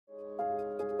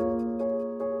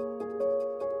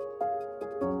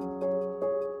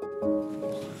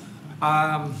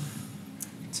Um,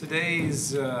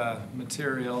 Today's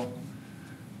material,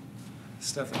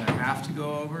 stuff that I have to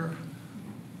go over.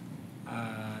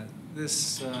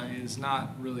 This is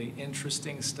not really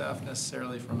interesting stuff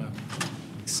necessarily from an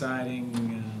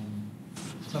exciting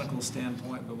clinical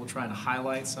standpoint, but we'll try and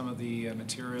highlight some of the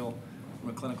material from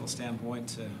a clinical standpoint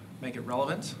to make it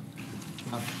relevant.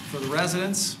 For the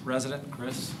resident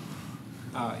Chris,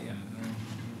 yeah.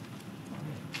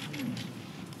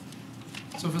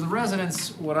 So for the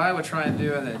residents, what I would try and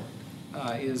do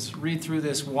is read through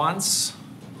this once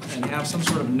and have some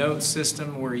sort of note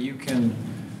system where you can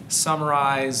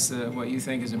summarize what you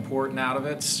think is important out of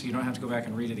it, so you don't have to go back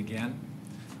and read it again.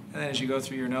 And then as you go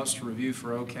through your notes to review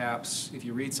for OCAPs, if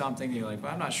you read something and you're like,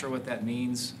 well, I'm not sure what that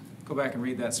means, go back and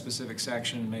read that specific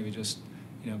section and maybe just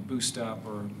boost up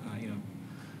or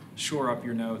shore up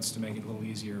your notes to make it a little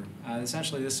easier.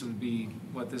 Essentially, this would be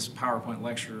what this PowerPoint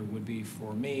lecture would be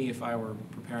for me if I were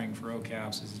preparing for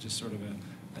OCAPs, is just sort of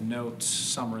a note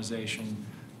summarization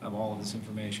of all of this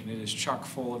information. It is chock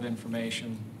full of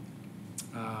information.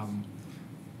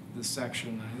 This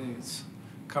section, I think it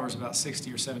covers about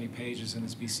 60 or 70 pages in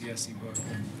this BCSC book.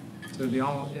 So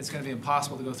it's going to be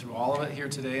impossible to go through all of it here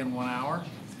today in 1 hour.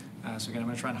 So again, I'm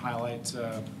going to try and highlight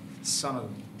some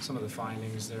of the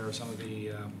findings there, some of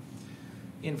the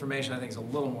information I think is a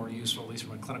little more useful, at least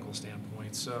from a clinical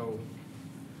standpoint. So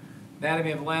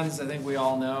anatomy of the lens, I think we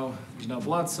all know there's no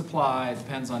blood supply. It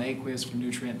depends on aqueous for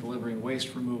nutrient delivery and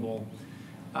waste removal.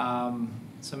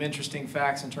 Some interesting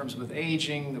facts in terms of with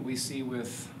aging that we see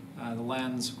with the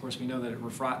lens. Of course, we know that it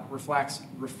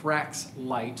refracts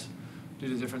light due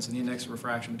to the difference in the index of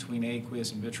refraction between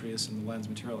aqueous and vitreous and the lens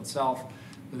material itself.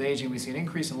 With aging, we see an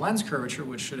increase in lens curvature,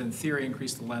 which should, in theory,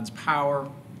 increase the lens power.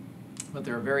 But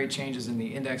there are varied changes in the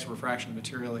index of refraction of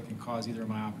material that can cause either a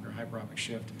myopic or hyperopic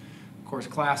shift. Of course,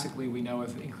 classically, we know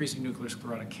with increasing nuclear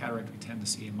sclerotic cataract, we tend to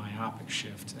see a myopic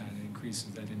shift, and it increases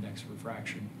that index of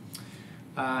refraction.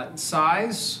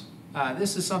 Size.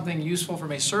 This is something useful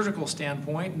from a surgical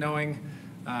standpoint, knowing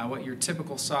what your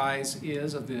typical size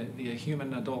is of the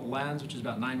human adult lens, which is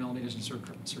about 9 millimeters in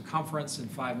circumference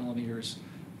and 5 millimeters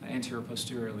anterior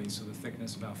posteriorly, so the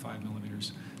thickness about 5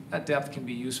 millimeters. That depth can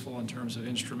be useful in terms of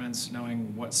instruments,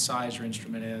 knowing what size your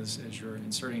instrument is as you're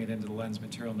inserting it into the lens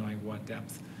material, knowing what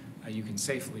depth you can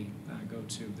safely go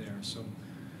to there. So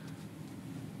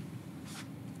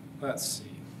let's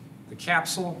see. The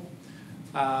capsule.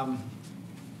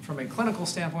 From a clinical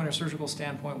standpoint or surgical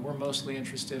standpoint, we're mostly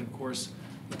interested, of course,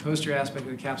 the posterior aspect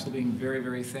of the capsule being very,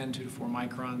 very thin, 2 to 4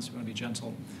 microns. We want to be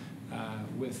gentle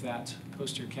with that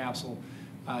posterior capsule.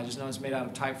 Just know it's made out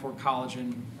of type 4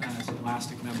 collagen. It's an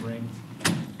elastic membrane.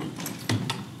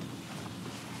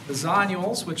 The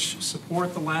zonules, which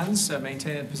support the lens,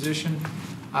 maintain in position.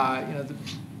 The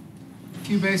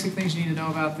few basic things you need to know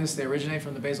about this: they originate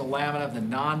from the basal lamina of the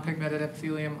non-pigmented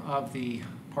epithelium of the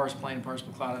pars plana and pars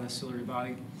plicata of the ciliary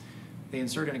body. They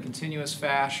insert in a continuous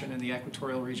fashion in the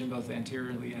equatorial region, both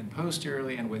anteriorly and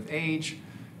posteriorly, and with age,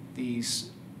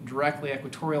 these directly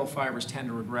equatorial fibers tend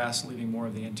to regress, leaving more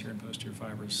of the anterior and posterior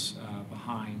fibers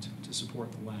behind to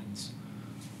support the lens.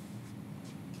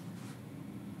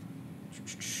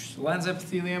 The lens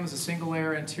epithelium is a single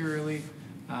layer anteriorly.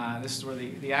 This is where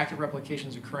the active replication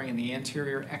is occurring in the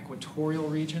anterior equatorial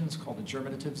region. It's called the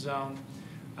germinative zone.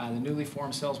 The newly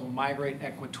formed cells will migrate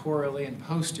equatorially and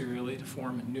posteriorly to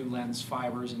form new lens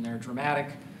fibers, and their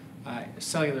dramatic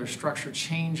cellular structure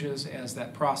changes as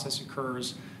that process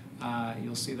occurs.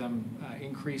 You'll see them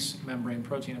increase membrane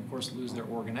protein, of course, lose their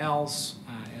organelles.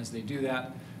 As they do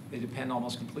that, they depend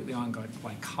almost completely on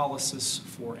glycolysis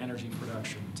for energy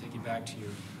production. Take you back to your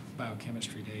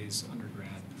biochemistry days, undergrad.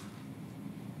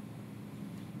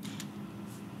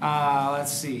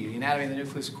 Let's see, the anatomy of the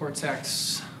nucleus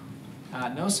cortex.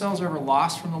 No cells are ever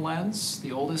lost from the lens.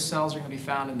 The oldest cells are going to be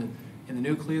found in the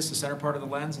nucleus, the center part of the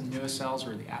lens, and the newest cells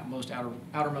are the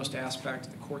outermost aspect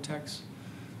of the cortex.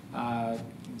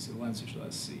 Let's see the lens.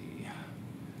 Let's see.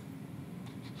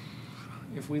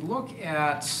 If we look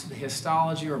at the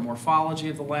histology or morphology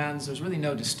of the lens, there's really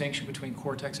no distinction between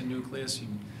cortex and nucleus. You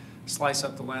can slice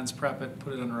up the lens, prep it,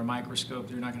 put it under a microscope.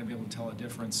 You're not going to be able to tell a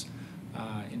difference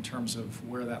in terms of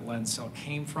where that lens cell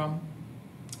came from.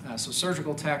 So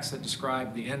surgical texts that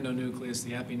describe the endonucleus,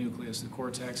 the epinucleus, the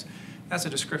cortex, that's a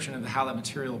description of how that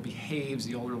material behaves,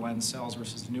 the older lens cells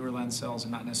versus the newer lens cells,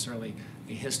 and not necessarily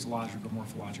a histologic or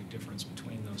morphologic difference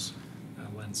between those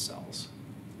lens cells.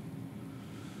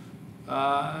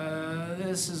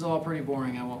 This is all pretty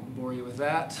boring. I won't bore you with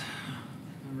that.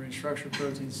 Membrane structure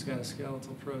proteins,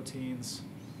 skeletal proteins.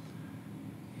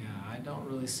 Yeah, I don't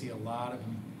really see a lot of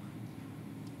them.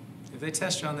 If they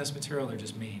test you on this material, they're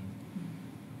just mean.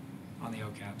 on the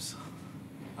OCAPs.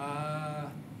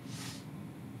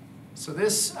 So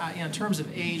this, in terms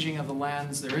of aging of the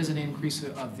lens, there is an increase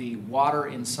of the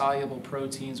water-insoluble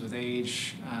proteins with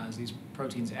age. As these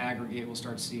proteins aggregate, we'll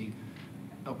start to see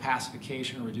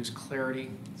opacification, reduced clarity,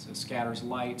 so it scatters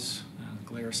light,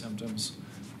 glare symptoms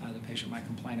the patient might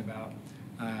complain about.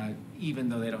 Even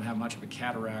though they don't have much of a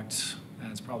cataract,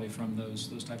 it's probably from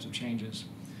those types of changes.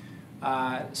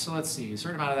 So let's see, a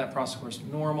certain amount of that process, of course,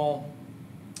 normal.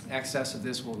 Excess of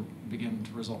this will begin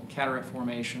to result in cataract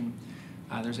formation.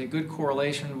 There's a good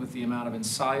correlation with the amount of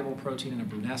insoluble protein in a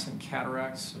brunescent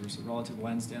cataract, so there's a relative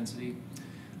lens density.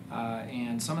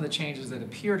 And some of the changes that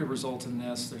appear to result in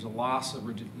this, there's a loss of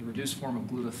the reduced form of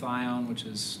glutathione, which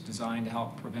is designed to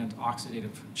help prevent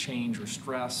oxidative change or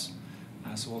stress.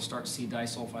 So we'll start to see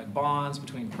disulfide bonds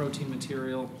between protein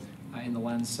material in the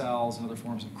lens cells, and other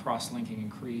forms of cross-linking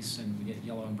increase, and we get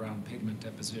yellow and brown pigment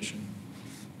deposition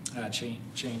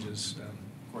changes.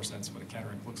 Of course, that's what a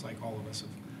cataract looks like.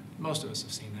 Most of us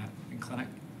have seen that in clinic.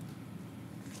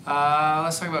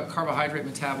 Let's talk about carbohydrate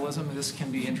metabolism. This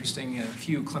can be interesting in a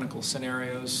few clinical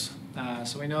scenarios.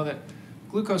 So we know that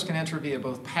glucose can enter via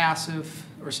both passive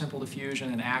or simple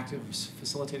diffusion and active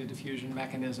facilitated diffusion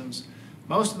mechanisms.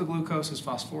 Most of the glucose is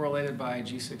phosphorylated by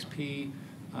G6P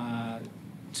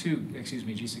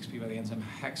G6P by the enzyme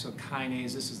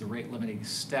hexokinase. This is the rate-limiting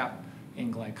step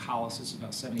in glycolysis,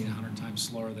 about 70 to 100 times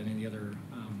slower than any other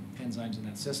enzymes in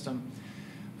that system.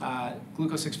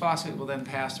 Glucose 6-phosphate will then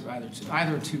pass through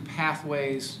either two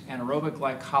pathways: anaerobic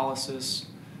glycolysis,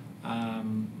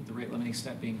 the rate-limiting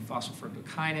step being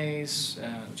phosphofructokinase,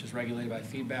 which is regulated by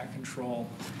feedback control.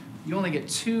 You only get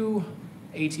 2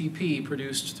 ATP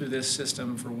produced through this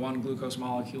system for one glucose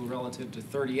molecule relative to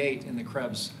 38 in the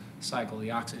Krebs cycle, the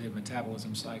oxidative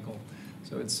metabolism cycle.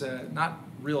 So it's not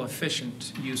real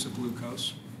efficient use of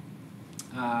glucose.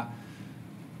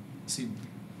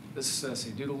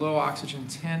 Due to low oxygen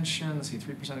tension,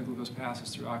 3% of glucose passes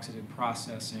through oxidative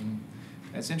processing.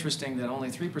 It's interesting that only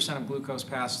 3% of glucose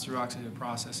passes through oxidative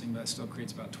processing, but it still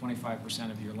creates about 25%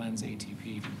 of your lens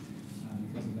ATP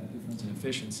because of that difference in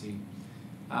efficiency.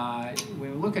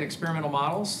 When we look at experimental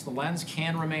models, the lens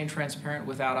can remain transparent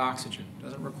without oxygen. It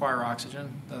doesn't require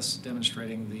oxygen, thus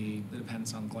demonstrating the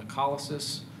dependence on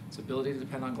glycolysis, its ability to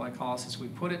depend on glycolysis. We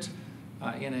put it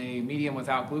in a medium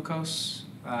without glucose,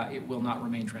 it will not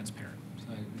remain transparent.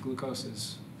 So glucose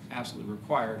is absolutely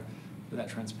required for that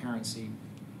transparency.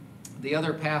 The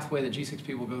other pathway that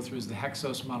G6P will go through is the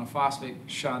hexose monophosphate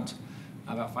shunt.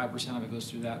 About 5% of it goes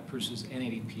through that, produces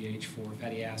N-ADPH for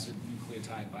fatty acid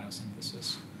nucleotide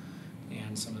biosynthesis,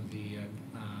 and some of the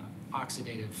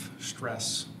oxidative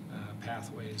stress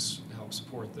pathways to help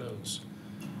support those.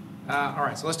 All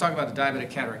right, so let's talk about the diabetic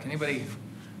cataract. Anybody,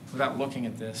 without looking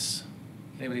at this,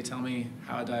 anybody tell me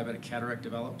how a diabetic cataract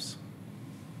develops?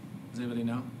 Does anybody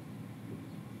know?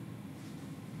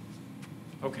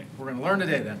 Okay, we're going to learn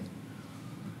today then.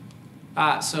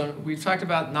 So we've talked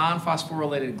about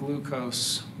non-phosphorylated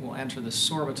glucose will enter the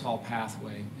sorbitol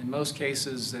pathway. In most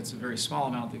cases, that's a very small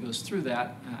amount that goes through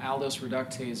that. Aldose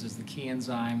reductase is the key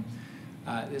enzyme.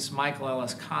 This Michael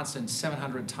Ellis constant,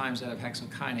 700 times that of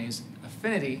hexokinase.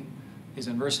 Affinity is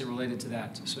inversely related to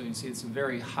that. So you can see it's a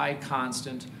very high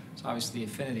constant. So obviously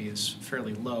the affinity is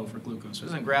fairly low for glucose. So it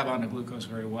doesn't grab onto glucose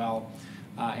very well.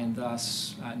 And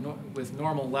thus, with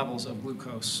normal levels of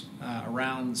glucose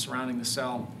surrounding the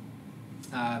cell,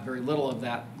 very little of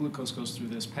that glucose goes through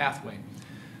this pathway.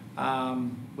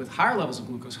 With higher levels of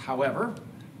glucose, however,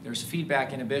 there's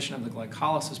feedback inhibition of the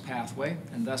glycolysis pathway,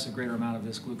 and thus a greater amount of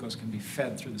this glucose can be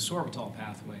fed through the sorbitol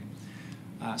pathway.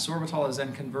 Sorbitol is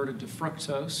then converted to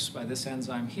fructose by this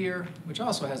enzyme here, which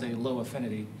also has a low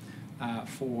affinity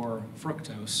for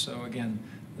fructose. So again,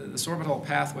 the sorbitol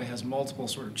pathway has multiple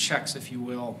sort of checks, if you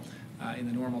will, in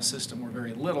the normal system where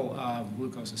very little of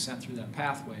glucose is sent through that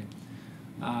pathway.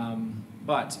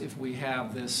 But if we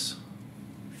have this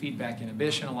feedback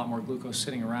inhibition, a lot more glucose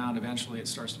sitting around, eventually it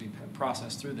starts to be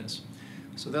processed through this.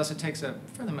 So thus it takes a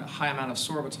fairly high amount of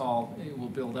sorbitol, it will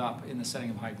build up in the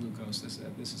setting of high glucose.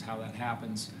 This is how that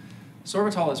happens.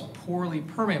 Sorbitol is poorly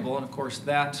permeable, and of course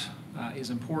that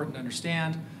is important to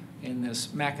understand in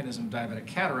this mechanism of diabetic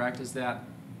cataract, is that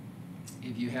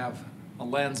if you have a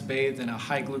lens bathed in a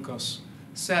high glucose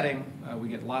setting, we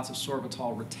get lots of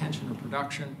sorbitol retention or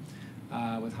production.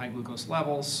 With high glucose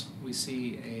levels, we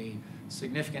see a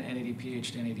significant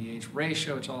NADPH to NADH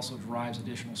ratio, which also drives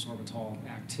additional sorbitol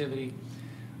activity.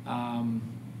 And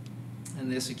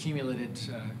this accumulated,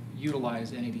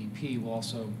 utilized NADP will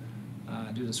also,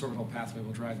 due to the sorbitol pathway,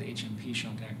 will drive the HMP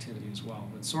shunt activity as well.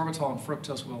 But sorbitol and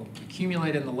fructose will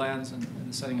accumulate in the lens in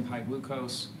the setting of high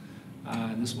glucose,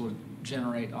 and this will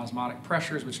generate osmotic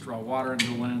pressures, which draw water into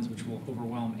the lens, which will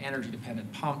overwhelm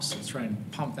energy-dependent pumps. Let's try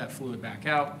and pump that fluid back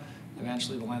out.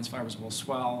 Eventually, the lens fibers will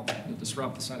swell, it'll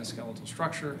disrupt the cytoskeletal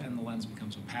structure, and the lens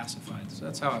becomes opacified. So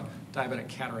that's how a diabetic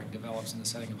cataract develops in the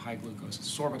setting of high glucose. It's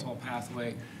a sorbitol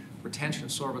pathway, retention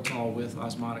of sorbitol with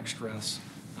osmotic stress,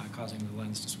 causing the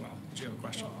lens to swell. Did you have a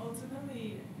question? Well,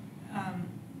 ultimately,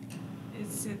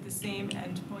 is it the same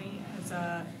endpoint as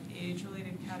a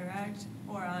age-related cataract,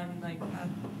 or on like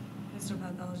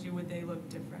histopathology, would they look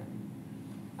different?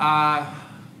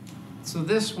 So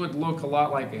this would look a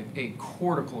lot like a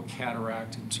cortical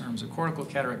cataract in terms of cortical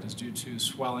cataract is due to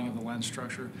swelling of the lens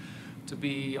structure. To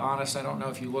be honest, I don't know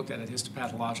if you looked at it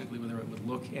histopathologically whether it would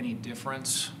look any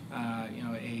different. You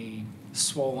know, a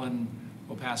swollen,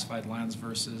 opacified lens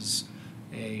versus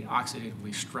a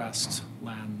oxidatively stressed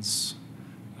lens.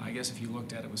 I guess if you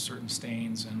looked at it with certain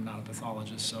stains, and I'm not a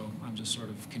pathologist, so I'm just sort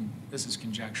of, this is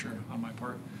conjecture on my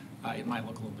part, it might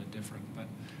look a little bit different. But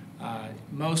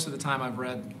most of the time I've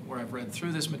read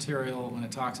through this material, when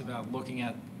it talks about looking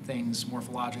at things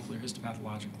morphologically or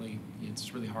histopathologically,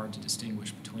 it's really hard to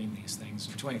distinguish between these things,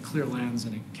 between a clear lens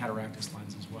and a cataractous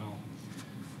lens as well.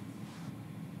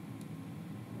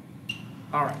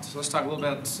 All right, so let's talk a little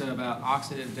bit about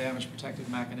oxidative damage protective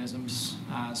mechanisms.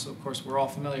 So of course we're all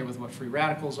familiar with what free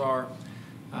radicals are.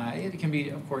 It can be,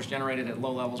 of course, generated at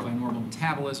low levels by normal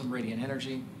metabolism, radiant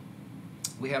energy.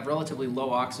 We have relatively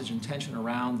low oxygen tension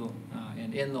around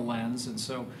and in the lens, and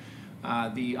so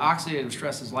the oxidative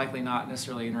stress is likely not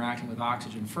necessarily interacting with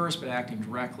oxygen first, but acting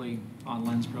directly on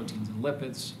lens proteins and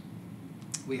lipids.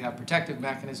 We have protective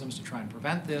mechanisms to try and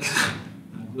prevent this.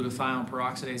 Glutathione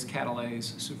peroxidase,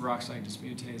 catalase, superoxide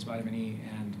dismutase, vitamin E,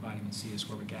 and vitamin C,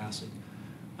 ascorbic acid.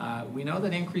 We know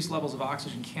that increased levels of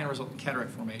oxygen can result in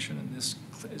cataract formation, and this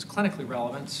is clinically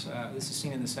relevant. This is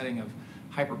seen in the setting of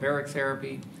hyperbaric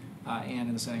therapy and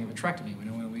in the setting of vitrectomy. We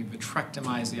know when we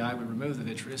vitrectomize the eye, we remove the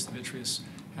vitreous. The vitreous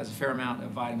has a fair amount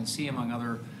of vitamin C, among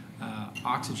other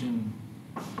oxygen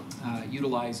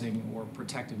utilizing or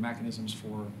protective mechanisms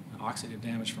for oxidative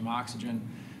damage from oxygen.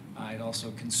 It also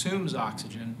consumes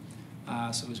oxygen,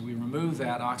 so as we remove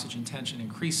that, oxygen tension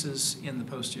increases in the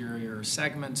posterior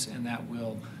segment, and that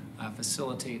will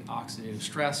facilitate oxidative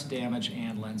stress, damage,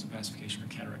 and lens opacification or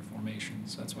cataract formation.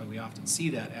 So that's why we often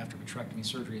see that after vitrectomy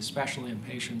surgery, especially in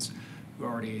patients who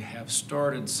already have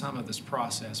started some of this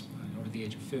process over the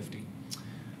age of 50.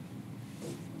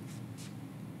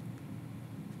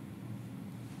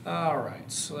 All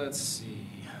right, so let's see.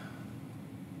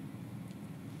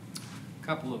 A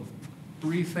couple of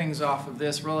brief things off of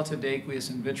this. Relative to aqueous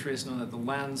and vitreous, know that the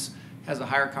lens has a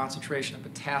higher concentration of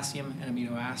potassium and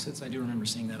amino acids. I do remember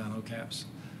seeing that on OCAPs.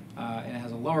 And it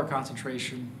has a lower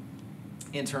concentration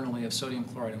internally of sodium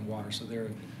chloride and water. So there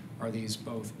are these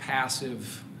both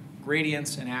passive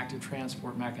gradients and active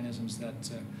transport mechanisms that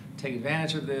take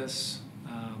advantage of this.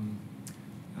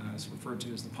 It's referred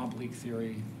to as the pump leak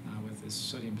theory, with this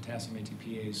sodium-potassium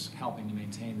ATPase helping to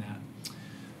maintain that.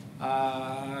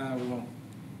 We won't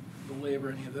belabor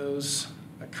any of those.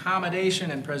 Accommodation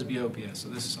and presbyopia, so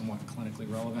this is somewhat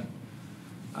clinically relevant.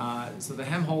 So the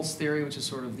Helmholtz theory, which is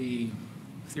sort of the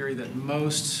theory that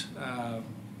most of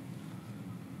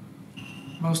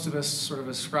us sort of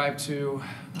ascribe to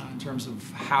in terms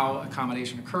of how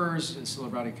accommodation occurs. The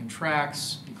ciliary body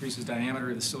contracts, decreases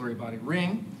diameter of the ciliary body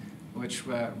ring, which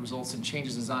results in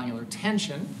changes in zonular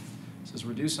tension. So as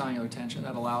reduced zonular tension,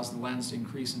 that allows the lens to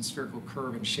increase in spherical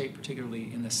curve and shape,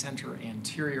 particularly in the center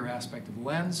anterior aspect of the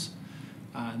lens.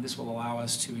 And this will allow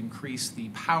us to increase the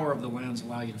power of the lens,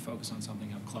 allow you to focus on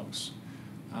something up close.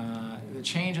 The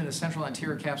change in the central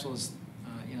anterior capsule is,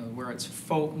 where it's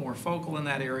more focal in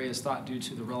that area, is thought due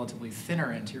to the relatively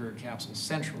thinner anterior capsule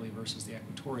centrally versus the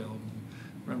equatorial.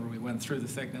 Remember, we went through the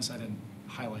thickness. I didn't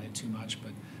highlight it too much,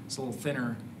 but it's a little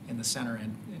thinner in the center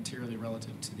and anteriorly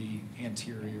relative to the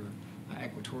anterior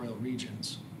equatorial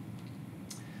regions.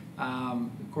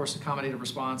 Of course, accommodative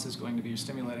response is going to be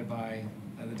stimulated by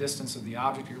the distance of the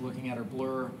object you're looking at, or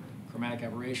blur. Chromatic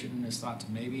aberration is thought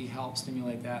to maybe help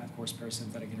stimulate that. Of course,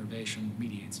 parasympathetic innervation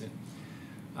mediates it.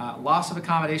 Loss of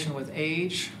accommodation with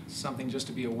age, something just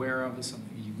to be aware of, is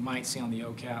something you might see on the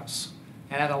OCAPs.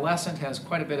 An adolescent has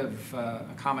quite a bit of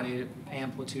accommodated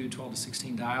amplitude, 12 to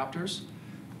 16 diopters.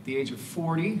 At the age of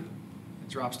 40, it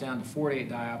drops down to 4 to 8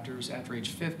 diopters. After age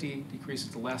 50, decreases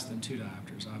to less than 2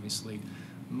 diopters. Obviously,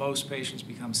 most patients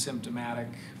become symptomatic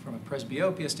from a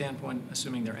presbyopia standpoint,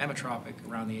 assuming they're emetropic,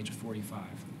 around the age of 45.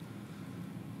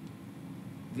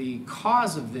 The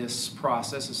cause of this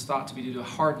process is thought to be due to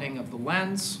hardening of the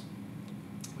lens,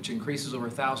 which increases over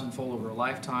 1,000-fold over a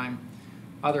lifetime.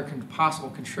 Other possible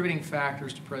contributing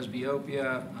factors to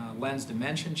presbyopia, lens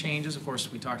dimension changes. Of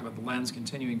course, we talked about the lens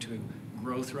continuing to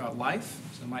grow throughout life,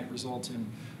 so it might result in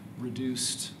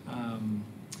reduced,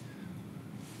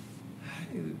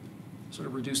 sort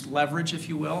of reduced leverage, if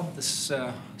you will, this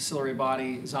ciliary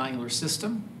body zonular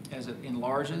system as it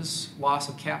enlarges, loss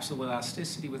of capsule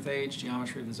elasticity with age,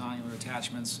 geometry of the zonular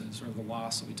attachments, and sort of the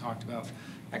loss that we talked about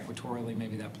equatorially,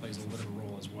 maybe that plays a little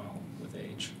role as well with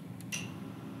age.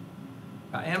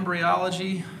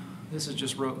 Embryology, this is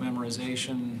just rote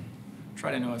memorization.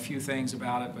 Try to know a few things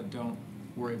about it, but don't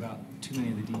worry about too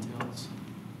many of the details.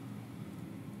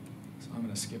 So I'm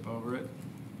going to skip over it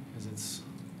because it's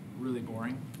really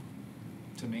boring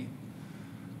to me.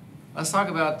 Let's talk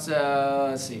about,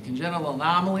 let's see, congenital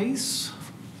anomalies.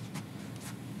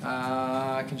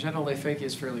 Congenital aphakia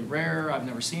is fairly rare. I've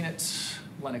never seen it.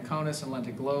 Lenticonus and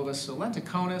lentiglobus. So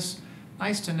lenticonus,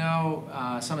 nice to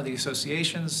know some of the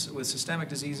associations with systemic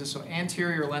diseases. So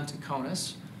anterior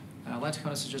lenticonus.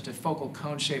 Lenticonus is just a focal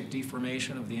cone-shaped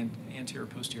deformation of the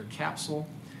anterior-posterior capsule.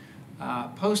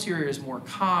 Posterior is more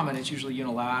common. It's usually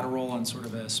unilateral and sort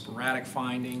of a sporadic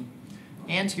finding.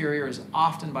 Anterior is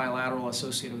often bilateral,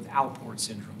 associated with Alport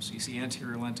syndrome. So you see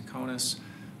anterior lenticonus.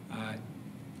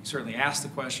 Certainly ask the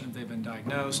question if they've been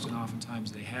diagnosed, and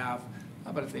oftentimes they have.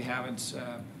 But if they haven't,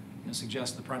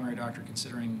 suggest the primary doctor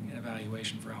considering an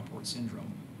evaluation for Alport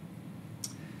syndrome.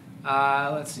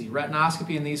 Let's see,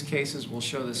 retinoscopy in these cases will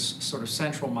show this sort of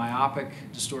central myopic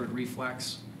distorted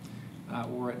reflex,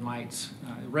 or it might,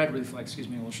 red reflex,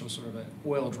 will show sort of an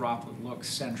oil droplet look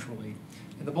centrally.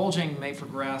 And the bulging may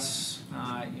progress,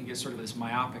 you get sort of this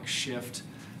myopic shift.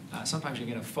 Sometimes you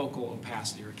get a focal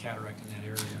opacity or cataract in that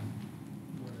area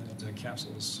where that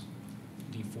capsule is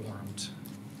deformed.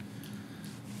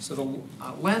 So the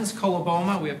lens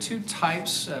coloboma, we have two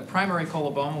types. Primary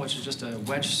coloboma, which is just a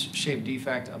wedge-shaped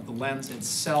defect of the lens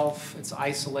itself. It's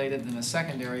isolated. Then a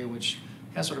secondary, which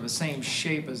has sort of the same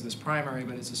shape as this primary,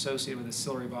 but it's associated with a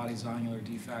ciliary body zonular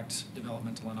defect,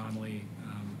 developmental anomaly,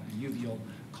 a uveal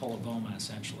coloboma,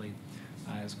 essentially,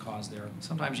 is caused there.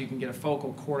 Sometimes you can get a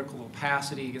focal cortical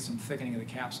opacity, you get some thickening of the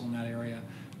capsule in that area.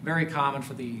 Very common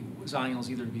for the zonules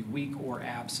either to be weak or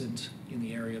absent in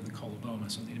the area of the coloboma,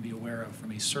 something to be aware of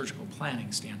from a surgical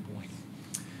planning standpoint.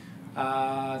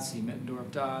 Let's see,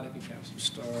 Mittendorf dot, epicapsular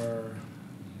star,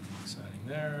 exciting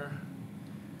there.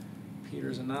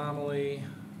 Peters anomaly.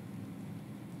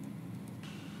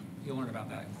 You'll learn about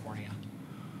that in cornea.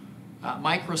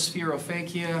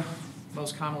 Microspherophakia,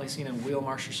 most commonly seen in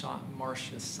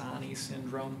Weil-Marchesani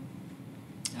syndrome,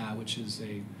 which is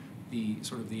the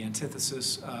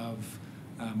antithesis of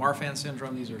Marfan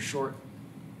syndrome. These are short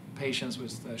patients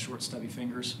with short stubby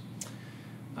fingers.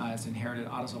 It's inherited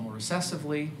autosomal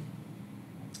recessively.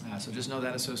 So just know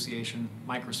that association,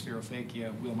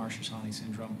 microspherophakia, Weil-Marchesani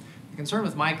syndrome. The concern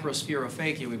with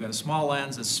microspherophakia, we've got a small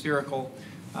lens that's spherical.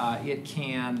 It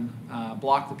can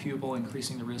block the pupil,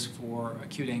 increasing the risk for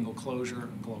acute angle closure,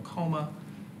 glaucoma.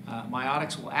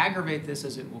 Miotics will aggravate this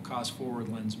as it will cause forward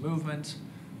lens movement.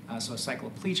 So a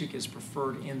cycloplegic is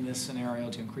preferred in this scenario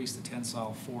to increase the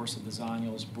tensile force of the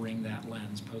zonules, bring that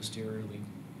lens posteriorly,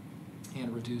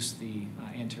 and reduce the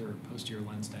anterior posterior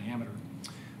lens diameter.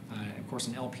 Of course,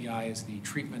 an LPI is the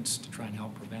treatment to try and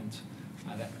help prevent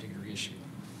that particular issue.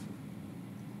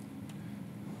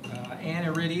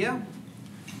 Aniridia.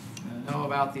 Know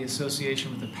about the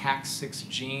association with the PAX6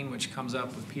 gene, which comes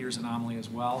up with Peters anomaly as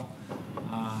well.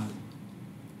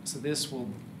 So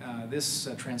this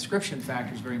transcription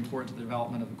factor is very important to the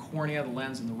development of the cornea, the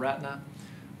lens, and the retina.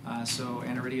 So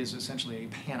aniridia is essentially a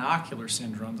panocular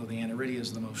syndrome, though the aniridia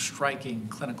is the most striking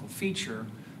clinical feature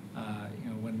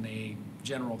when a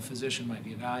general physician might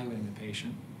be evaluating the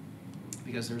patient,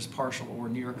 because there's partial or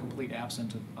near complete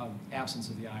absence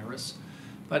of the iris.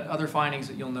 But other findings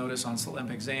that you'll notice on slit lamp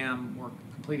exam or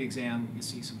complete exam, you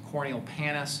see some corneal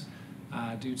pannus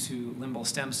due to limbal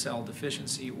stem cell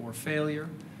deficiency or failure.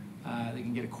 They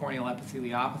can get a corneal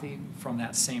epitheliopathy from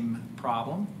that same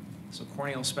problem. So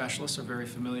corneal specialists are very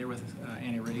familiar with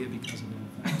aniridia because of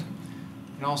that effect.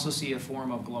 You can also see a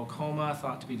form of glaucoma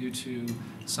thought to be due to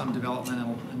some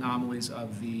developmental anomalies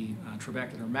of the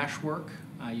trabecular meshwork.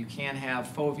 You can have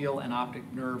foveal and optic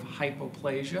nerve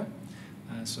hypoplasia,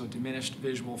 so diminished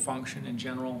visual function in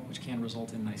general, which can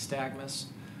result in nystagmus.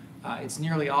 It's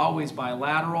nearly always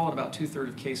bilateral, and about 2/3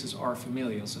 of cases are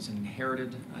familial, so it's an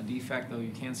inherited defect, though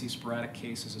you can see sporadic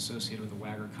cases associated with the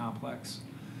Wagner complex.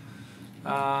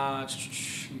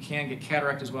 You can get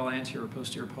cataract as well. Anterior or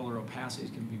posterior polar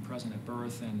opacities can be present at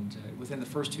birth, and within the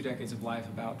first 2 decades of life,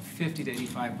 about 50 to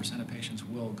 85% of patients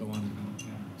will go on to develop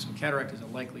cataract. So cataract is a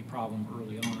likely problem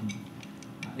early on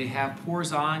They have poor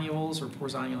zonules or poor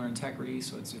zonular integrity,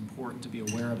 so it's important to be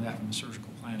aware of that from a surgical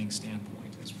planning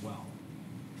standpoint as well.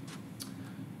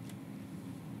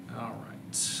 All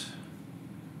right.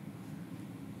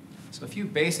 So a few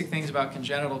basic things about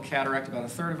congenital cataract. About a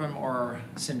third of them are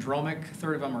syndromic, a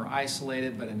third of them are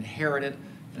isolated but inherited,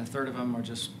 and a third of them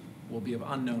will be of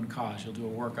unknown cause. You'll do a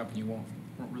workup and you won't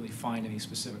really find any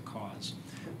specific cause.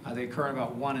 They occur in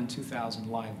about 1 in 2,000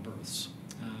 live births.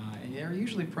 And they're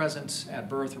usually present at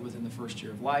birth or within the first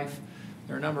year of life.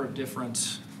 There are a number of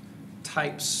different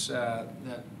types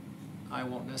that I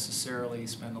won't necessarily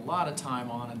spend a lot of time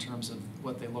on in terms of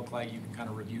what they look like. You can kind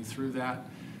of review through that.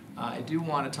 I do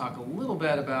want to talk a little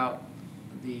bit about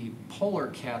the polar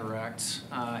cataract.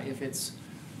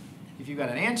 If you've got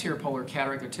an anterior polar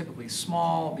cataract, they're typically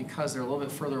small because they're a little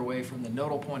bit further away from the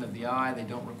nodal point of the eye. They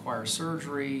don't require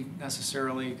surgery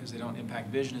necessarily because they don't impact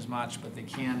vision as much, but they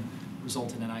can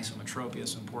result in an isometropia.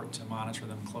 So important to monitor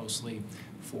them closely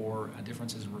for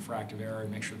differences in refractive error and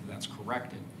make sure that that's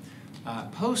corrected.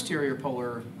 Posterior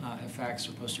polar effects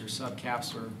or posterior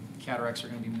subcapsular cataracts are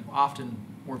going to be often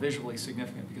more visually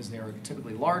significant because they are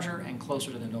typically larger and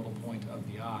closer to the nodal point of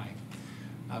the eye.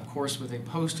 Of course, with a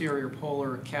posterior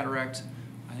polar cataract,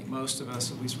 I think most of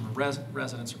us, at least from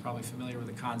residents, are probably familiar with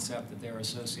the concept that they're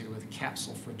associated with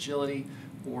capsule fragility,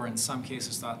 or in some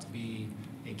cases thought to be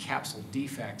a capsule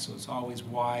defect. So it's always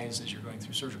wise as you're going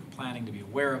through surgical planning to be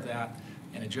aware of that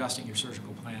and adjusting your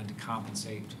surgical plan to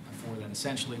compensate for that.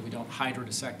 Essentially, we don't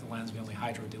hydrodissect the lens, we only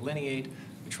hydrodelineate.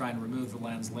 We try and remove the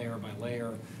lens layer by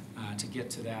layer to get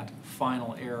to that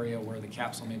final area where the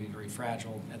capsule may be very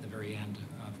fragile at the very end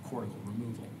of cortical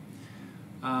removal.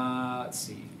 Let's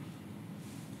see.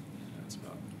 That's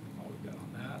about all we've got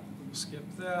on that. We'll skip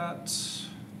that.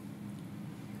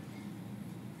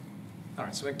 All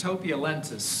right, so ectopia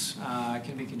lentis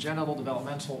can be congenital,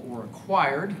 developmental, or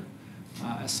acquired.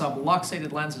 A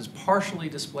subluxated lens is partially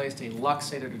displaced. A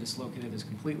luxated or dislocated is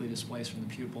completely displaced from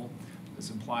the pupil. This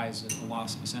implies a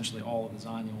loss of essentially all of the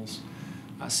zonules.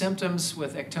 Symptoms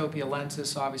with ectopia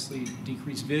lentis, obviously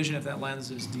decreased vision if that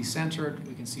lens is decentered.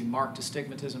 We can see marked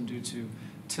astigmatism due to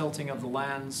tilting of the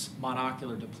lens,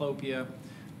 monocular diplopia,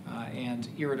 and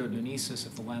iridodonesis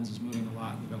if the lens is moving a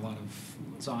lot. We've got a lot of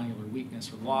zonular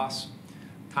weakness or loss.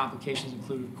 Complications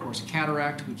include, of course,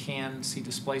 cataract. We can see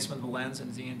displacement of the lens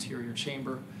into the anterior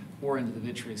chamber or into the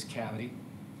vitreous cavity.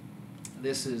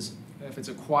 This is, if it's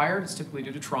acquired, it's typically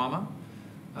due to trauma.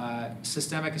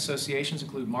 Systemic associations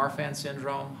include Marfan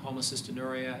syndrome,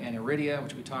 homocystinuria, and iridia,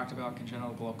 which we talked about,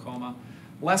 congenital glaucoma.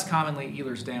 Less commonly,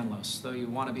 Ehlers-Danlos, though you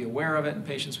want to be aware of it in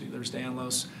patients with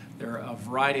Ehlers-Danlos. There are a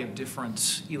variety of different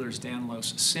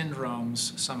Ehlers-Danlos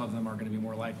syndromes. Some of them are going to be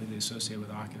more likely to be associated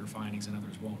with ocular findings and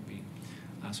others won't be.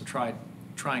 So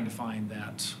trying to find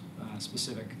that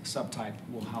specific subtype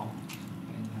will help.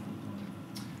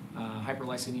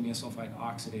 Hyperlysinemia sulfite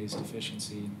oxidase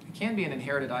deficiency. It can be an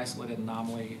inherited isolated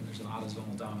anomaly. There's an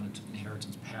autosomal dominant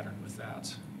inheritance pattern with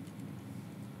that.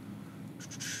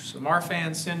 So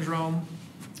Marfan syndrome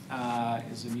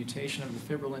is a mutation of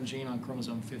the fibrillin gene on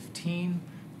chromosome 15,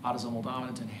 autosomal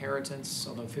dominant inheritance,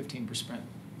 although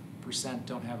 15%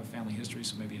 don't have a family history,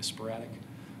 so maybe a sporadic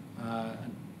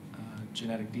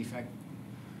genetic defect.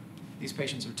 These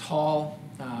patients are tall,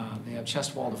 they have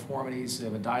chest wall deformities, they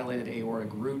have a dilated aortic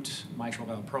root, mitral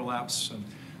valve prolapse. So,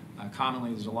 commonly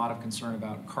there's a lot of concern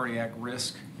about cardiac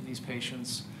risk in these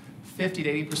patients. 50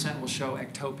 to 80% will show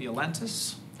ectopia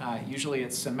lentis. Usually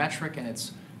it's symmetric and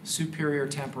it's superior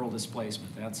temporal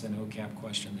displacement. That's an OCAP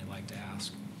question they like to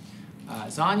ask.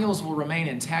 Zonules will remain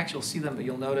intact. You'll see them, but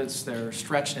you'll notice they're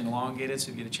stretched and elongated,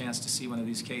 so if you get a chance to see one of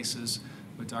these cases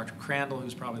with Dr. Crandall,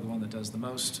 who's probably the one that does the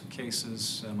most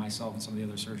cases. Myself and some of the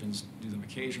other surgeons do them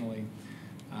occasionally.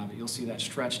 But you'll see that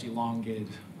stretched, elongated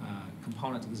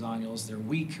component to the zonules. They're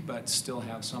weak, but still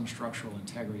have some structural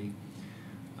integrity.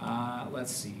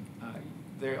 Let's see.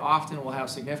 They often will have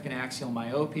significant axial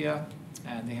myopia,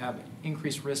 and they have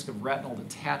increased risk of retinal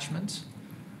detachment.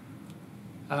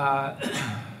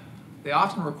 They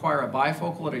often require a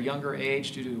bifocal at a younger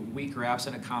age due to weak or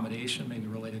absent accommodation, maybe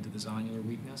related to the zonular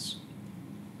weakness.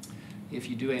 If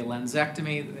you do a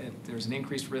lensectomy, there's an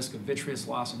increased risk of vitreous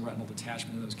loss and retinal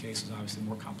detachment in those cases, obviously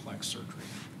more complex surgery.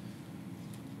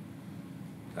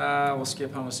 We'll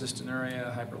skip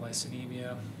homocystinuria,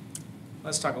 hyperlysinemia.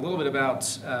 Let's talk a little bit about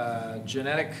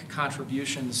genetic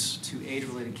contributions to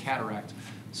age-related cataract.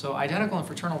 So identical and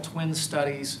fraternal twin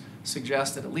studies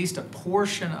suggest that at least a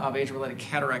portion of age-related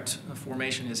cataract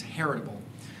formation is heritable.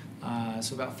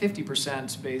 So about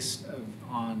 50% based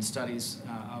on studies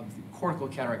of cortical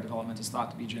cataract development is thought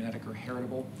to be genetic or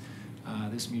heritable.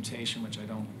 This mutation, which I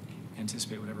don't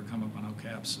anticipate would ever come up on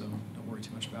OCAP, so don't worry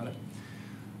too much about it.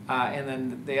 And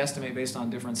then they estimate, based on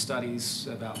different studies,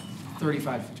 about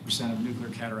 35–50% of nuclear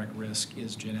cataract risk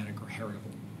is genetic or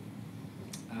heritable.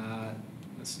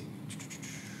 Let's see.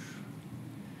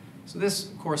 So this,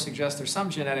 of course, suggests there's some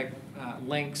genetic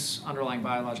links, underlying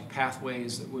biologic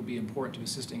pathways that would be important to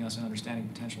assisting us in understanding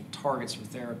potential targets for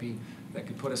therapy that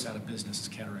could put us out of business as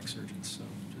cataract surgeons. So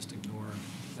just ignore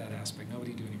that aspect.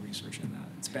 Nobody do any research in that.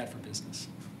 It's bad for business.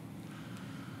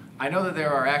 I know that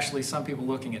there are actually some people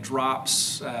looking at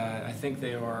drops. I think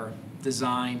they are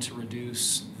designed to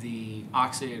reduce the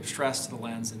oxidative stress to the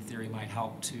lens. In theory, might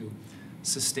help to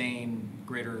sustain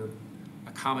greater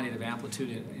accommodative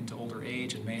amplitude into older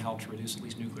age and may help to reduce at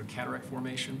least nuclear cataract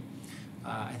formation.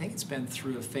 I think it's been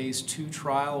through a phase 2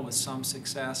 trial with some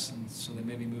success, and so they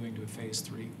may be moving to a phase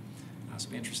 3. So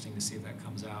it'll be interesting to see if that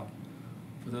comes out.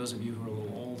 For those of you who are a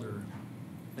little older,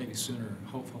 maybe sooner,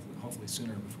 hopefully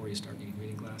sooner before you start needing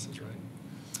reading glasses, right?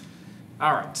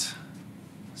 All right.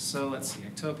 So let's see,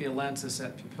 ectopia lentis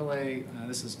et pupillae.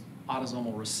 This is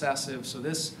autosomal recessive. So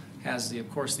this has, of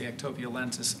course, the ectopia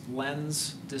lentis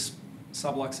lens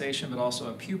subluxation, but also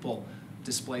a pupil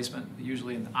displacement,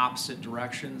 usually in the opposite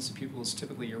directions. The pupil is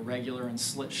typically irregular and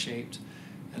slit-shaped,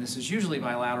 and this is usually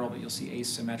bilateral, but you'll see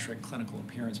asymmetric clinical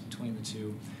appearance between the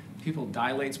two. The pupil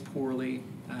dilates poorly,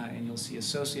 and you'll see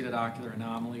associated ocular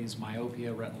anomalies,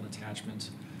 myopia, retinal detachment,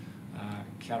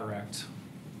 cataract,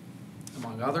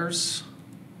 among others.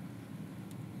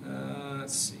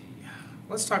 Let's see.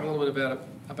 Let's talk a little bit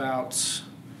about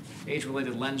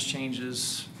age-related lens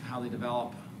changes, how they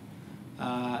develop.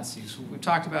 Let's see, so we've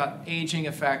talked about aging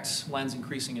affects lens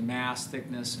increasing in mass,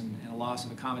 thickness, and a loss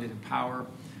of accommodative power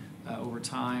over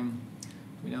time.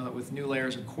 We know that with new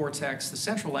layers of cortex, the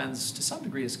central lens to some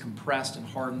degree is compressed and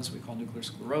hardens, we call nuclear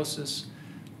sclerosis.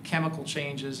 Chemical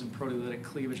changes and proteolytic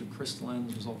cleavage of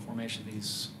crystallines result in formation of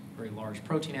these very large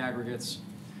protein aggregates.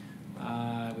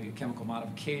 We get chemical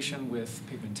modification with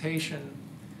pigmentation.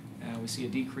 We see a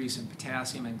decrease in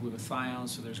potassium and glutathione,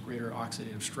 so there's greater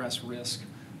oxidative stress risk.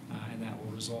 And that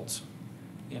will result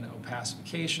in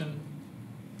opacification.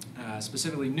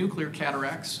 Specifically nuclear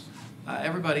cataracts.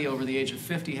 Everybody over the age of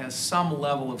 50 has some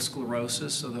level of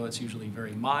sclerosis, although it's usually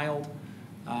very mild.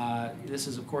 This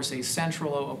is, of course, a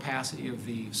central opacity of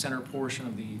the center portion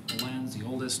of the lens, the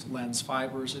oldest lens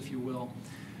fibers, if you will.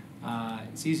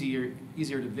 It's easier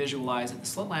to visualize at the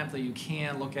slit lamp, though you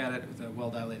can look at it with a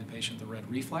well-dilated patient with a red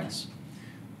reflex.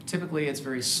 Typically, it's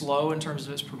very slow in terms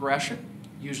of its progression.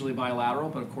 Usually bilateral,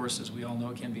 but of course, as we all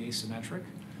know, it can be asymmetric.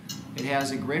 It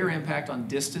has a greater impact on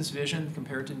distance vision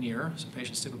compared to near, so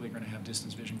patients typically are going to have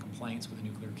distance vision complaints with a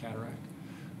nuclear cataract.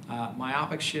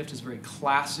 Myopic shift is a very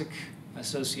classic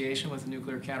association with a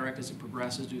nuclear cataract as it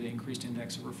progresses due to increased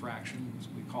index of refraction. What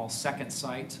we call second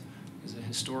sight is a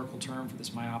historical term for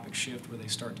this myopic shift where they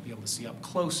start to be able to see up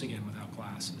close again without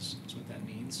glasses. That's what that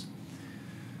means.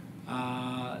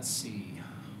 Let's see.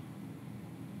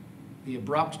 The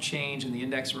abrupt change in the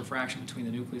index of refraction between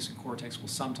the nucleus and cortex will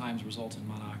sometimes result in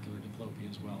monocular diplopia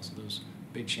as well. So those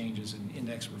big changes in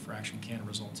index of refraction can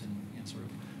result in sort of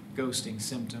ghosting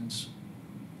symptoms.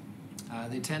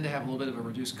 They tend to have a little bit of a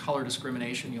reduced color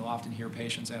discrimination. You'll often hear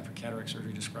patients after cataract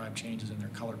surgery describe changes in their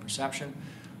color perception.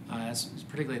 That's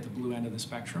particularly at the blue end of the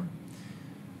spectrum.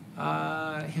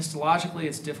 Histologically,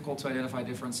 it's difficult to identify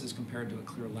differences compared to a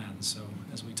clear lens. So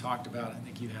as we talked about, I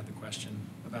think you had the question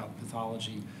about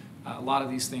pathology. A lot of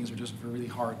these things are just really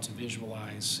hard to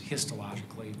visualize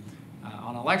histologically.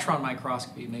 On electron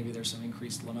microscopy, maybe there's some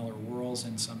increased lamellar whorls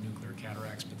in some nuclear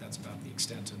cataracts, but that's about the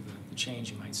extent of the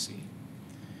change you might see.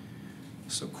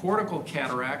 So cortical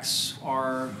cataracts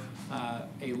are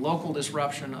a local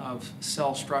disruption of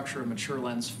cell structure of mature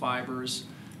lens fibers.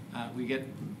 We get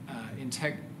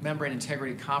membrane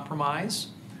integrity compromise.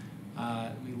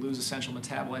 We lose essential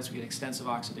metabolites. We get extensive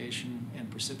oxidation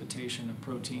and precipitation of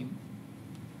protein.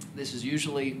 This is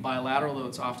usually bilateral, though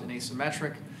it's often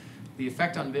asymmetric. The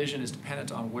effect on vision is dependent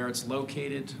on where it's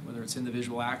located, whether it's in the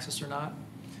visual axis or not.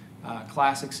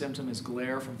 Classic symptom is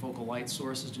glare from focal light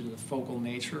sources due to the focal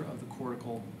nature of the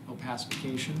cortical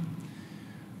opacification.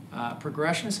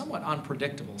 Progression is somewhat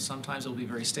unpredictable. Sometimes it will be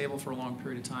very stable for a long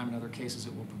period of time. In other cases,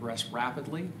 it will progress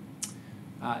rapidly.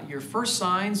 Your first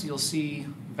signs, you'll see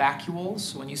vacuoles.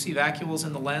 So when you see vacuoles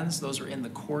in the lens, those are in the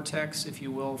cortex, if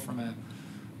you will, from an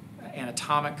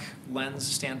anatomic lens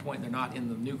standpoint. They're not in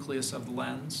the nucleus of the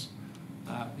lens.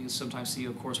 You'll sometimes see,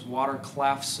 of course, water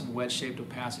clefts and wedge-shaped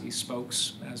opacity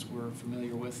spokes, as we're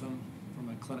familiar with them from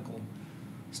a clinical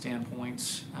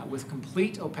standpoint. With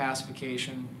complete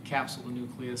opacification, capsule to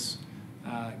nucleus,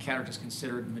 cataract is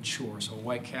considered mature, so a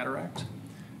white cataract.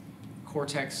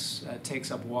 cortex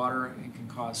takes up water and can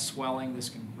cause swelling. This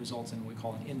can result in what we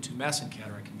call an intumescent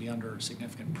cataract. It can be under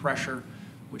significant pressure,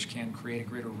 which can create a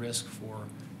greater risk for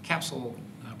capsule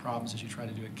problems as you try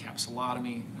to do a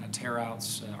capsulotomy,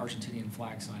 tear-outs, Argentinian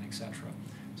flag sign, etc.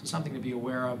 So something to be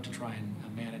aware of to try and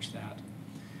manage that.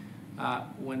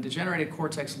 When degenerated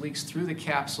cortex leaks through the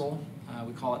capsule,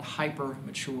 we call it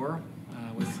hypermature.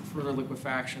 With further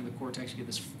liquefaction of the cortex, you get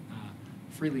this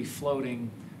freely floating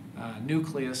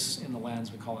nucleus in the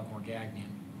lens. We call it morgagnion.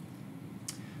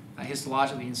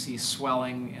 Histologically, you can see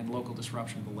swelling and local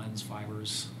disruption of the lens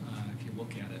fibers if you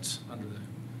look at it under the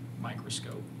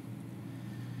microscope.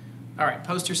 All right,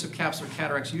 posterior subcapsular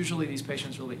cataracts. Usually these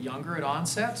patients are a little bit younger at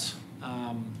onset.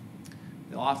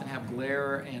 They'll often have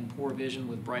glare and poor vision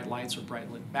with bright lights or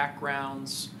bright lit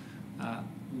backgrounds.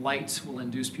 Light will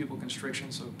induce pupil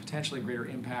constriction, so potentially greater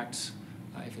impact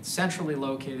if it's centrally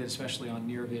located, especially on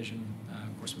near vision.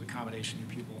 Of course, with accommodation, your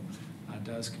pupil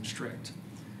does constrict.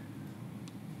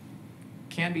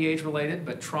 Can be age-related,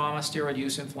 but trauma, steroid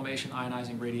use, inflammation,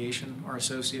 ionizing radiation are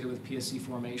associated with PSC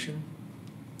formation.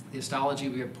 The histology,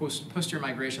 we have posterior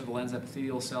migration of the lens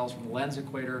epithelial cells from the lens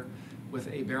equator with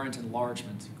aberrant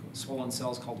enlargement, swollen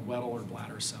cells called Weddell or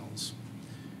bladder cells.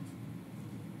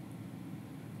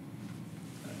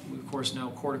 We, of course,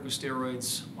 know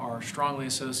corticosteroids are strongly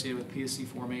associated with PSC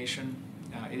formation.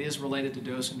 It is related to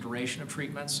dose and duration of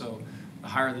treatment, so the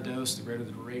higher the dose, the greater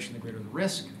the duration, the greater the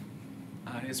risk.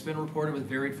 It's been reported with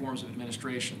varied forms of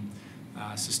administration,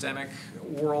 systemic,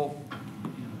 oral,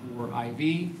 or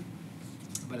IV,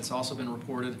 but it's also been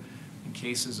reported in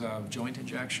cases of joint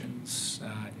injections,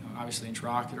 obviously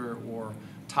intraocular or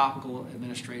topical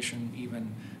administration,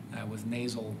 even with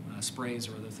nasal sprays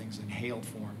or other things, inhaled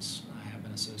forms have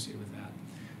been associated with that.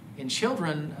 In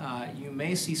children, you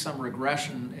may see some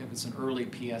regression if it's an early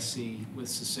PSC with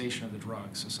cessation of the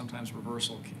drug. So sometimes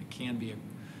reversal can be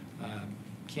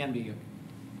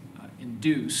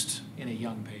induced in a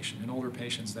young patient. In older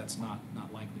patients, that's not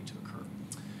likely to occur.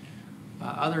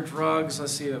 Other drugs,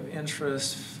 let's see, of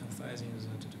interest, thiazine is,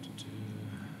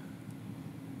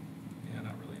 yeah,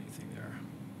 not really anything there.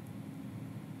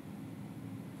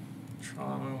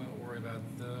 Trauma, we won't worry about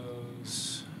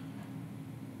those.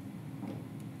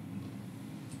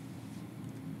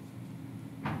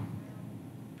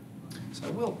 So I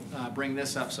will bring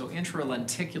this up. So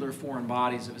intralenticular foreign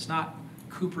bodies, if it's not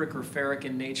cupric or ferric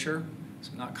in nature,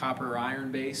 so not copper or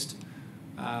iron based,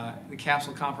 the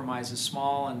capsule compromise is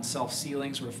small and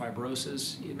self-sealing, sort of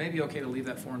fibrosis. It may be okay to leave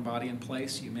that foreign body in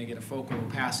place. You may get a focal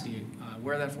opacity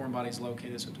where that foreign body is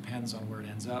located, so it depends on where it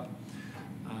ends up.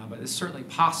 But it's certainly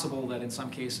possible that in some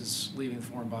cases leaving the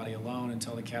foreign body alone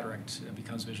until the cataract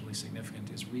becomes visually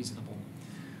significant is reasonable.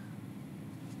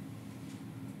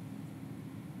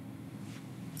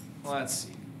 Let's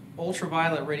see.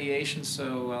 Ultraviolet radiation,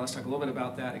 so let's talk a little bit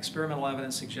about that. Experimental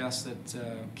evidence suggests that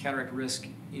cataract risk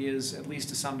is, at least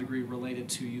to some degree, related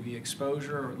to UV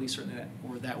exposure, or at least certainly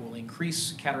that will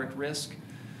increase cataract risk.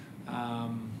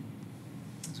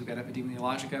 So we've got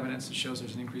epidemiologic evidence that shows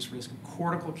there's an increased risk of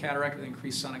cortical cataract with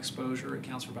increased sun exposure. It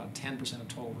accounts for about 10% of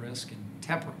total risk in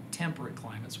temperate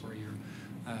climates where you're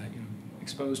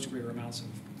exposed to greater amounts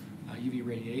of UV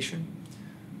radiation.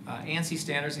 ANSI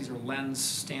standards, these are lens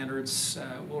standards,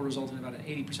 will result in about an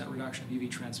 80% reduction of UV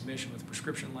transmission with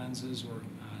prescription lenses or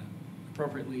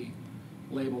appropriately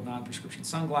labeled non-prescription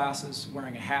sunglasses.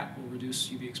 Wearing a hat will reduce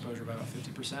UV exposure by about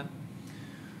 50%.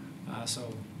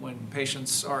 So when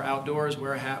patients are outdoors,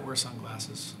 wear a hat, wear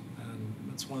sunglasses. And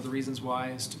that's one of the reasons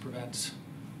why, is to prevent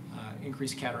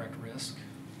increased cataract risk.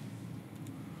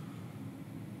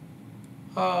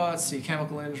 Let's see,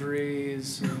 chemical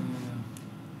injuries.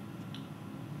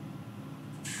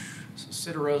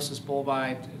 Siderosis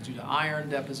bulbi due to iron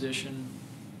deposition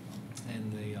in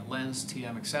the lens,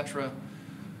 TM, etc.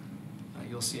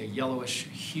 You'll see a yellowish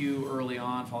hue early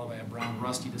on, followed by a brown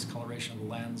rusty discoloration of the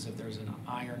lens if there's an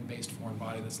iron-based foreign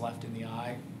body that's left in the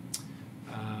eye.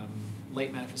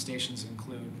 Late manifestations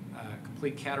include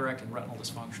complete cataract and retinal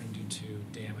dysfunction due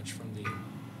to damage from the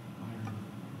iron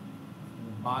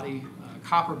body.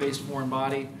 Copper-based foreign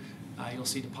body. You'll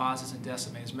see deposits in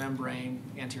Descemet's membrane,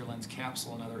 anterior lens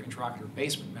capsule, and other intraocular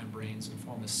basement membranes and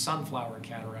form a sunflower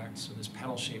cataract, so there's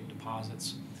petal-shaped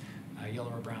deposits, yellow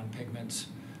or brown pigment.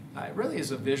 It really is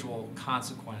a visual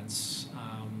consequence.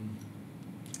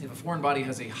 If a foreign body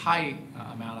has a high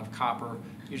amount of copper,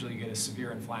 usually you get a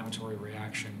severe inflammatory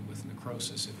reaction with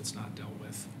necrosis if it's not dealt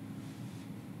with.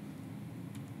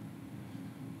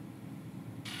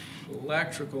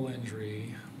 Electrical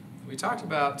injury. We talked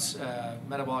about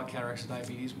metabolic cataracts and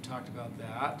diabetes. We talked about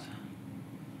that.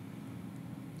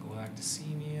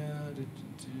 Galactosemia.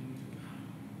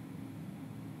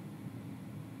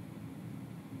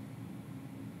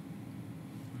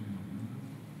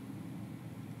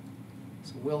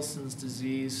 So Wilson's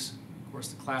disease, of course,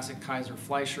 the classic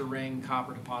Kaiser-Fleischer ring,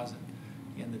 copper deposit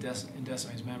in the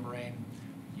endosome membrane.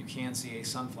 You can see a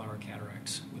sunflower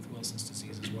cataract with Wilson's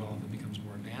disease as well if it becomes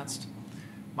more advanced.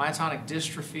 Myotonic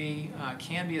dystrophy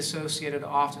can be associated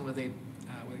often with a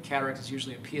cataract. It's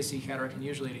usually a PSC cataract and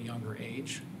usually at a younger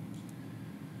age.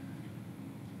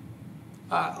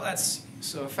 Let's see.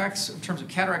 So effects in terms of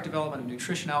cataract development of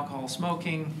nutrition, alcohol,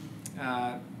 smoking.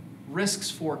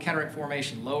 Risks for cataract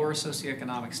formation: lower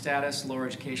socioeconomic status, lower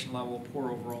education level,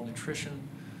 poor overall nutrition.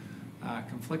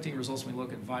 Conflicting results when we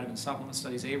look at vitamin supplement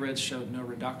studies. AREDS showed no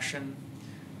reduction,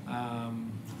 although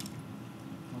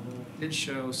it did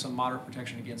show some moderate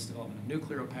protection against development of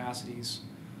nuclear opacities.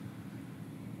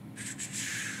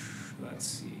 Let's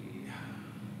see.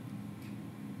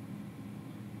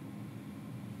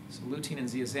 So lutein and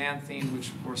zeaxanthine, which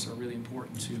of course are really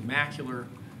important to macular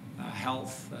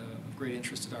health, of great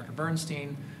interest to Dr.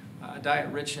 Bernstein. A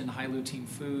diet rich in high lutein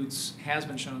foods has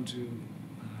been shown to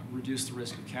reduce the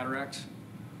risk of cataract.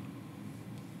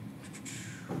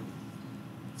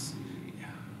 Let's see.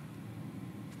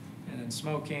 And then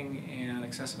smoking and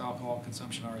excessive alcohol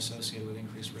consumption are associated with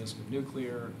increased risk of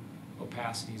nuclear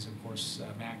opacities, of course,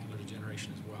 macular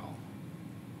degeneration as well.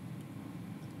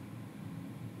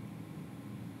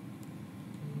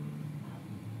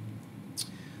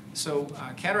 So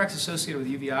cataracts associated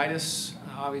with uveitis,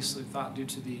 obviously thought due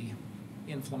to the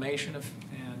inflammation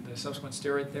and the subsequent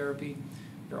steroid therapy.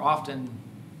 They're often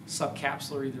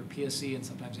subcapsular, either PSC and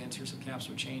sometimes anterior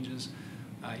subcapsular changes.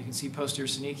 You can see posterior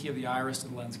synechia of the iris to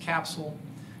the lens capsule.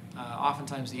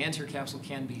 Oftentimes the anterior capsule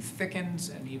can be thickened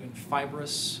and even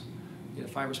fibrous. The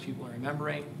fibrous pupil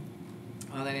membrane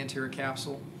on that anterior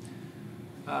capsule.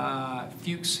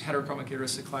 Fuchs heterochromic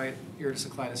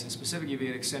iridocyclitis, a specific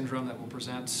uveitic syndrome that will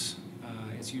present,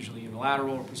 it's usually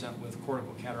unilateral, or present with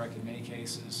cortical cataract in many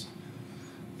cases.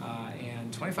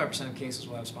 And 25% of cases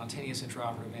will have spontaneous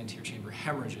intraoperative anterior chamber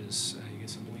hemorrhages. You get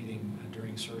some bleeding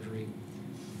during surgery.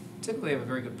 Typically have a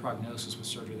very good prognosis with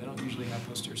surgery. They don't usually have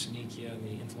posterior synechia, and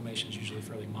the inflammation is usually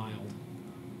fairly mild.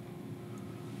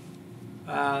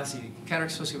 Let's see,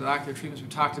 cataract associated with ocular treatments we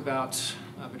talked about,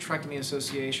 vitrectomy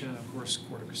association, and of course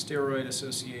corticosteroid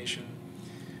association,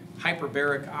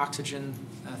 hyperbaric oxygen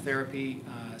therapy.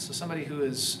 So somebody who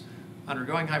is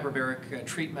undergoing hyperbaric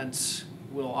treatment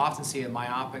will often see a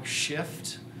myopic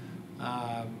shift,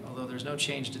 although there's no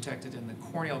change detected in the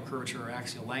corneal curvature or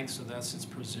axial length, so it's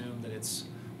presumed that it's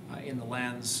in the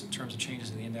lens in terms of changes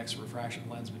in the index of refraction of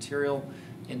the lens material.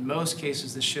 In most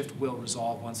cases, this shift will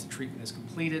resolve once the treatment is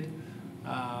completed.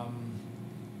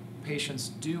 Patients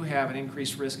do have an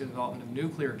increased risk of development of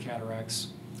nuclear cataracts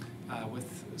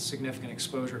with significant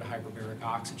exposure to hyperbaric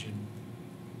oxygen.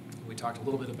 We talked a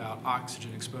little bit about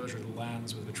oxygen exposure to the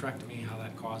lens with vitrectomy, how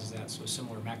that causes that, so a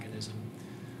similar mechanism,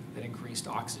 that increased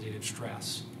oxidative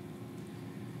stress.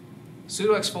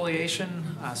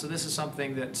 Pseudoexfoliation, so this is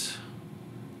something that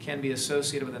can be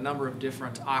associated with a number of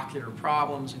different ocular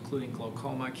problems, including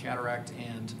glaucoma, cataract,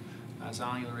 and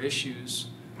zonular issues.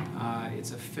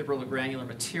 It's a fibrillogranular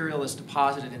material that's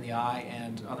deposited in the eye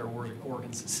and other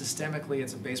organs. Systemically,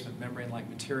 it's a basement membrane-like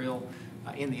material.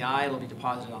 In the eye, it'll be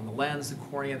deposited on the lens, the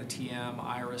cornea, the TM,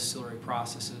 iris, ciliary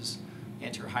processes,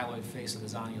 anterior hyaloid face of the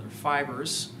zonular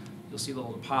fibers. You'll see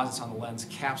little deposits on the lens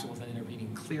capsule with an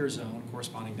intervening clear zone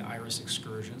corresponding to iris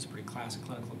excursions, pretty classic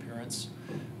clinical appearance.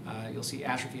 You'll see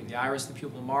atrophy of the iris, the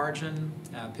pupil margin,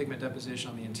 pigment deposition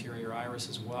on the anterior iris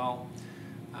as well.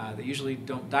 They usually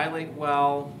don't dilate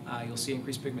well. You'll see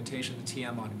increased pigmentation of the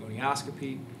TM on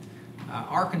gonioscopy.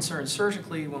 Our concern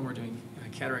surgically when we're doing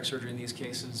cataract surgery in these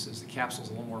cases is the capsule is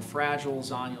a little more fragile.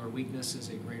 Zonular weakness is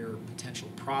a greater potential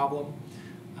problem.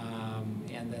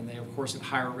 And then they, of course, at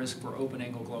higher risk for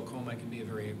open-angle glaucoma. It can be a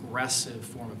very aggressive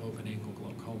form of open-angle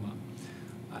glaucoma.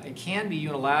 It can be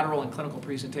unilateral in clinical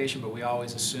presentation, but we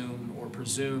always assume or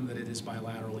presume that it is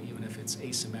bilateral, even if it's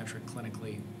asymmetric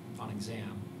clinically on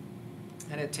exam.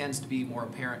 And it tends to be more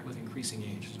apparent with increasing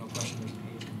age. There's no question there's an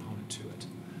age component to it.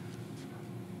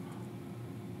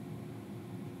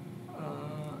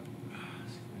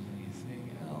 See if there's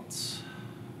anything else.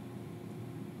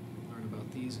 Learn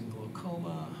about these in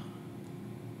glaucoma.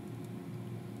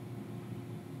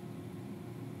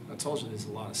 I told you there's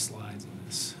a lot of slides in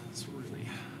this. It's really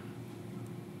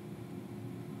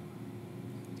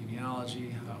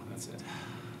epidemiology. Oh, that's it.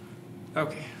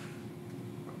 Okay.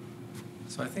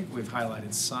 So I think we've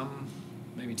highlighted some,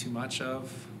 maybe too much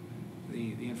of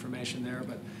the information there,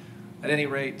 but at any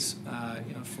rate,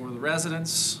 for the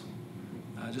residents,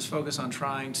 just focus on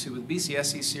trying to, with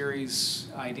BCSC series,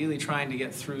 ideally trying to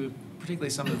get through particularly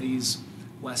some of these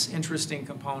less interesting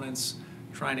components,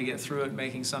 trying to get through it,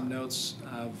 making some notes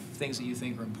of things that you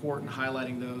think are important,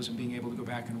 highlighting those, and being able to go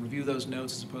back and review those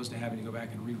notes as opposed to having to go back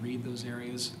and reread those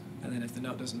areas. And then if the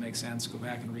note doesn't make sense, go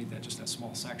back and read that, just that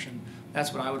small section.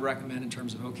 That's what I would recommend in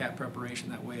terms of OCAP preparation.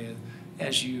 That way,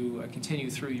 as you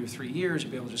continue through your 3 years,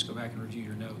 you'll be able to just go back and review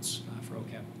your notes for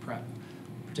OCAP prep,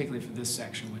 particularly for this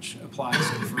section, which applies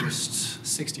to the first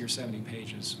 60 or 70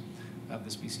 pages of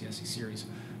this BCSE series.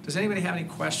 Does anybody have any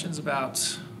questions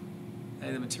about any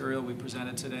of the material we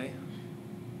presented today?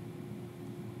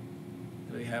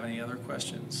 Do we have any other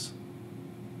questions?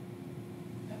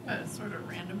 A sort of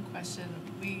random question.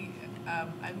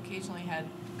 I've occasionally had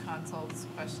consults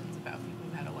questions about people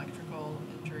who had electrical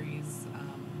injuries,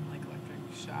 like electric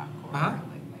shock or like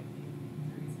lightning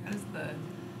injuries. How does the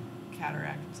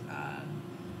cataract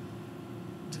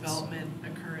development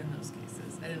occur in those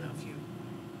cases? I didn't know if you...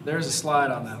 There's a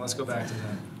slide on that. Let's go back to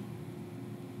that.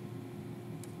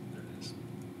 There it is.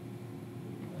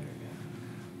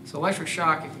 So electric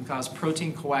shock, it can cause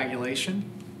protein coagulation.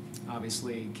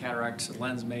 Obviously, cataract, a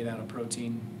lens made out of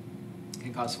protein,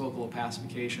 can cause focal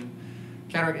opacification.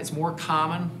 Cataract, it's more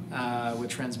common with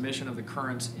transmission of the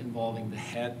current involving the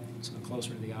head, so closer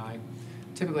to the eye.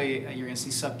 Typically, you're going to see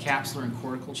subcapsular and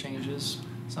cortical changes.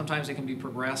 Sometimes it can be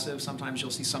progressive. Sometimes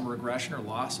you'll see some regression or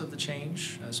loss of the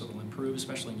change, so it'll improve,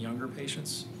 especially in younger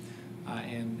patients.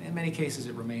 And in many cases,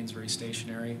 it remains very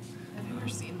stationary. Have you ever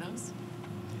seen those?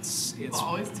 People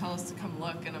always tell us to come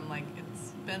look, and I'm like,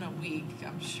 it's been a week.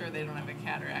 I'm sure they don't have a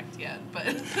cataract yet,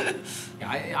 but...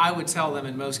 Yeah, I would tell them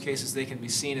in most cases they can be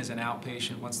seen as an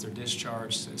outpatient once they're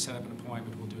discharged. So set up an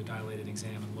appointment, we'll do a dilated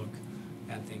exam and look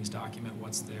at things, document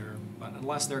what's there. But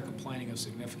unless they're complaining of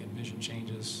significant vision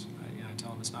changes, I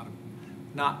tell them it's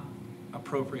not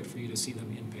appropriate for you to see them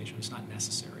inpatient. It's not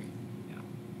necessary. Yeah.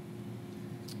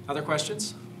 Other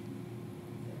questions?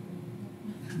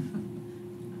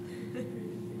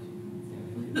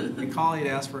 They call you to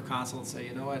ask for a consult and say,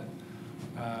 you know what,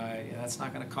 that's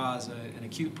not going to cause an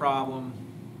acute problem.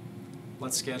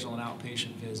 Let's schedule an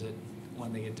outpatient visit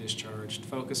when they get discharged.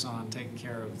 Focus on taking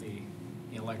care of the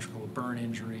electrical burn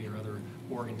injury or other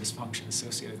organ dysfunction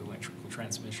associated with electrical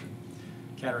transmission.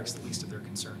 Cataract's the least of their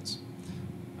concerns.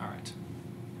 All right.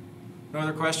 No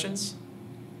other questions?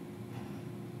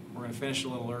 We're going to finish a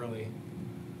little early,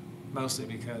 mostly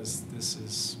because this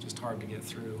is just hard to get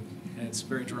through. And it's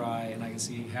very dry, and I can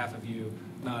see half of you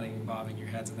nodding and bobbing your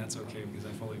heads, and that's okay because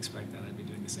I fully expect that I'd be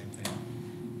doing the same thing.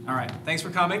 All right. Thanks for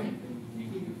coming.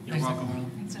 You're welcome.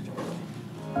 Thanks,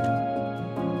 Dr.